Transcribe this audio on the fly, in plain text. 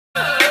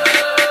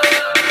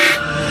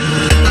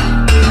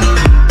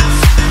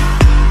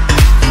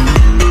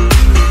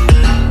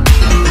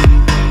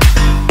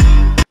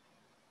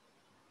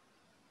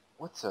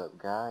What's up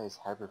guys,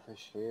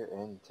 Hyperfish here,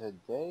 and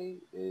today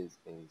is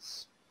a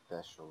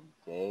special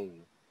day.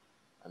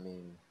 I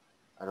mean,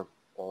 out of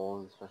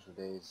all the special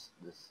days,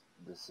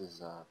 this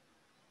is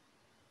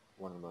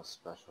one of the most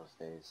special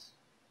days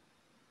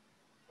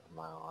of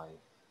my life.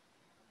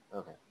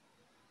 Okay,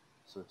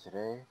 so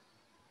today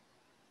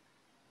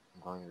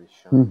I'm going to be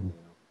showing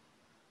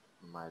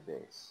you my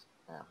base.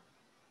 Now,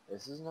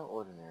 this is no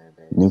ordinary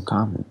base. New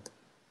comment.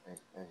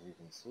 As you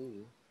can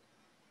see,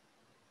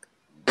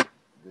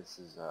 this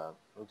is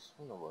looks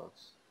from the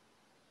looks.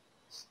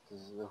 This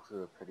looks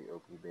like a pretty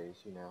OP base,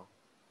 you know.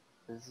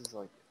 This is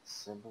like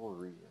simple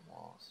region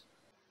walls.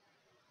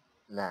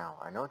 Now,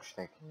 I know what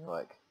you're thinking. You're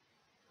like,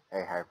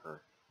 hey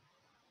Hyper,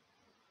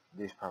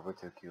 these probably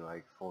took you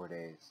like 4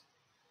 days.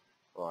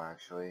 Well,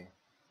 actually,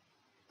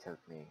 it took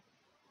me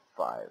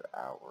 5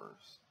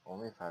 hours.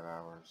 Only 5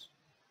 hours.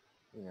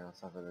 You know,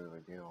 it's not that big of a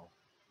deal.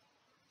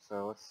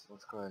 So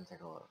let's go ahead and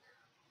take a look.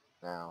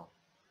 Now,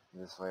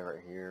 this way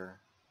right here,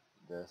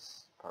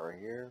 this part right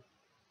here,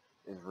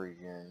 is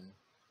region.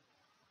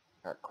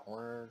 Got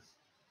corners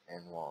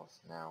and walls.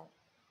 Now,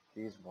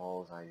 these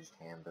walls I just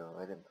hand built.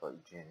 I didn't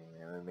put ginning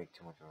in. It would make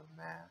too much of a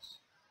mess.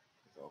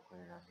 It's all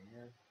clear down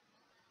here.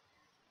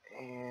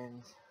 And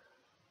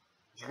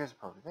what you guys are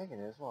probably thinking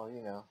is, well,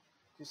 you know,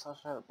 do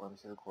slash out, let me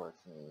see the course.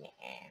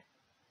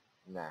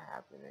 Nah, not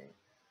happening.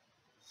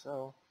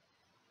 So,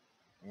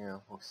 you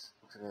know, looks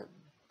like a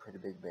pretty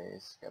big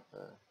base. Got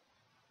the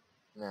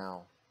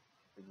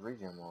big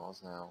region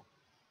walls. Now,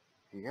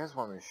 if you guys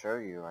want me to show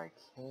you, I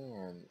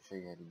can show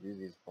you how to do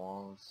these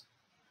walls.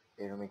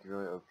 It'll make it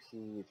really OP.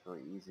 It's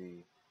really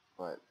easy,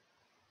 but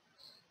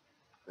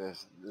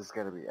there's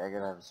gotta be. I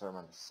gotta have a certain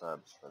amount of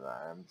subs for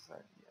that. I haven't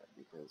decided yet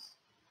because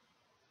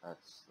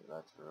that's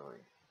really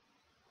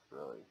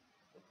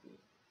OP.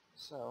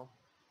 So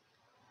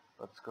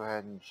let's go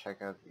ahead and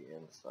check out the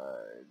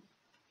inside.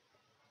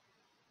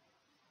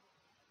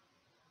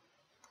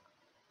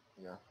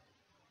 Yeah,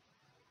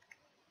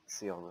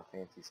 see all the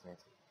fancy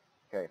smancy.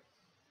 Okay,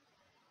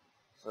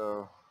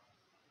 so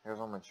here's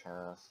all my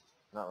chest.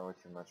 Not really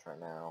too much right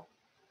now.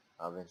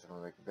 I'll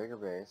eventually make a bigger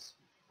base,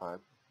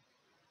 but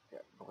you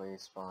got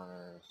blaze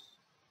spawners.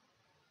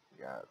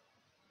 You got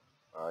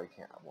you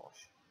can't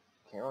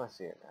really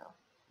see it now,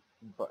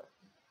 but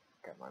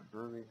got my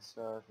brewing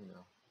stuff. You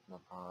know, my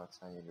pots.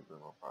 I need to brew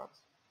more pots.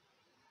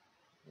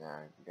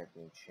 Now you got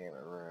the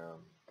enchantment room.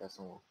 Got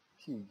some little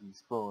piggy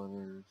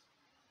spawners,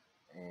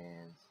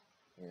 and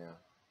you know,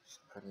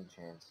 just put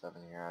enchant stuff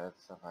in here.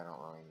 That's stuff I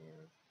don't really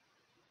use.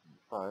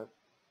 But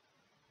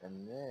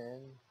and then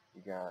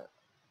you got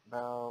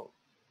about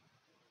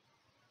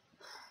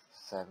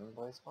 7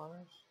 blaze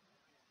spawners.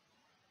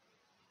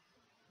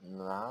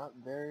 Not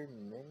very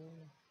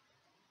many,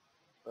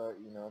 but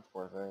you know, it's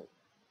worth it.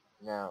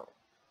 Now,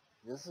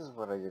 this is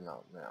what I did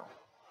not know.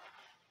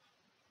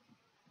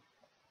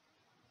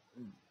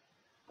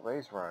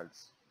 Blaze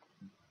rods,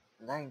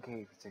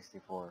 9k for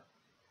 64.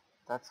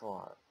 That's a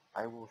lot.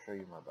 I will show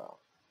you my bow.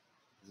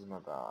 This is my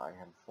bow. I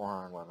have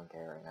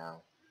 411k right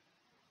now,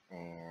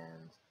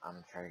 and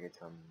I'm trying to get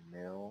to a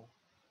mil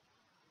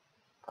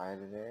by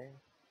today.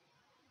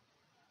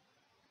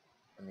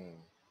 I mean,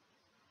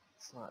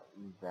 it's not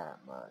that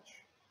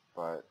much,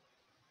 but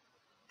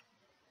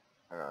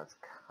I don't know, it's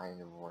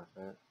kind of worth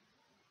it.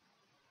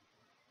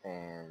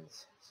 And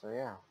so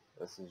yeah,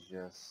 this is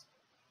just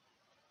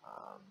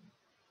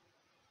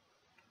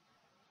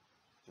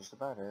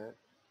about it.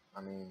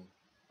 I mean,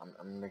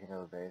 I'm making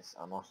another base.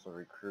 I'm also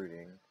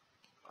recruiting.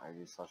 I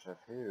do /F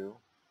who.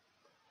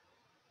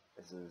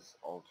 This is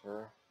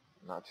Alter.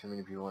 Not too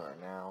many people in it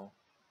right now,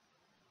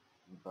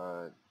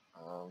 but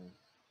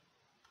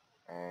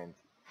and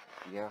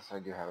yes, I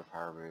do have a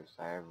power boost.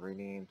 I have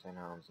renamed 10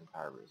 homes and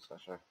power boost.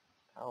 /F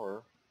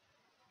power.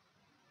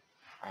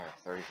 I have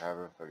 35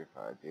 or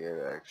 35.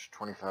 The extra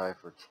 25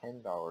 for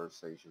 $10,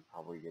 so you should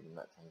probably get in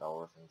that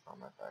 $10 in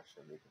comment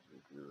actually because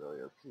we do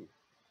really OP.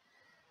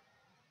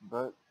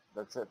 But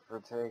that's it for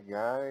today,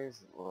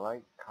 guys.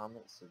 Like,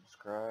 comment,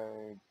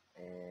 subscribe,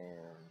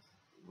 and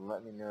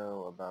let me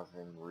know about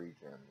them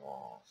region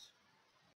walls.